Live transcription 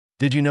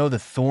Did you know the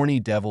thorny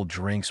devil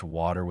drinks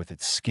water with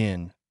its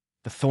skin?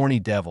 The thorny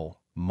devil,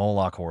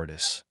 Moloch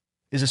horridus,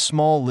 is a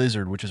small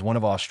lizard which is one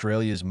of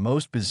Australia's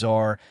most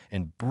bizarre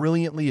and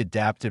brilliantly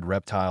adapted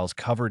reptiles,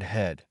 covered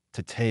head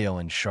to tail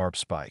in sharp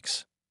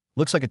spikes.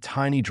 Looks like a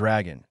tiny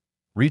dragon,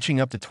 reaching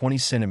up to 20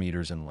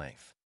 centimeters in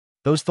length.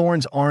 Those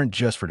thorns aren't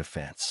just for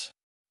defense.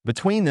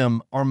 Between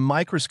them are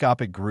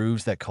microscopic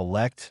grooves that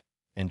collect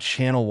and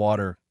channel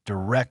water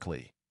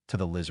directly to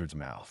the lizard's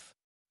mouth.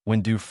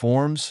 When dew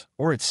forms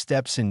or it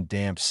steps in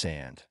damp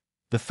sand,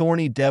 the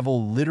thorny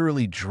devil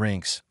literally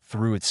drinks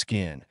through its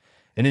skin,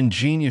 an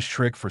ingenious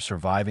trick for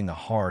surviving the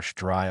harsh,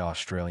 dry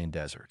Australian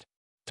desert.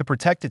 To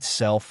protect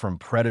itself from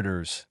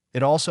predators,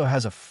 it also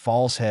has a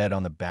false head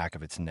on the back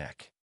of its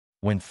neck.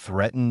 When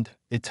threatened,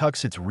 it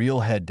tucks its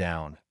real head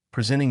down,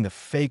 presenting the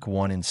fake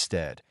one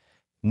instead.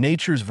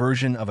 Nature's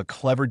version of a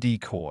clever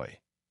decoy.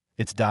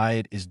 Its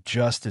diet is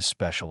just as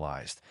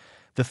specialized.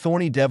 The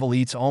thorny devil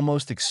eats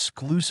almost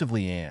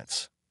exclusively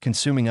ants,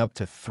 consuming up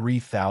to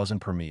 3,000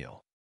 per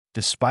meal.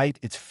 Despite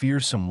its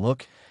fearsome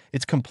look,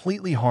 it's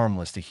completely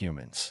harmless to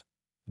humans.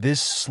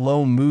 This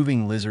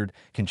slow-moving lizard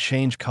can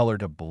change color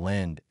to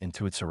blend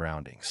into its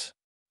surroundings.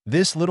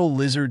 This little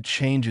lizard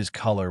changes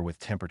color with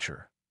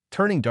temperature,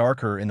 turning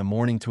darker in the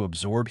morning to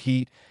absorb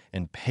heat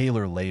and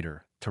paler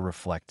later to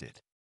reflect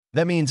it.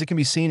 That means it can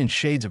be seen in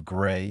shades of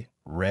gray,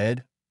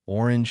 red,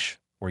 orange,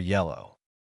 or yellow.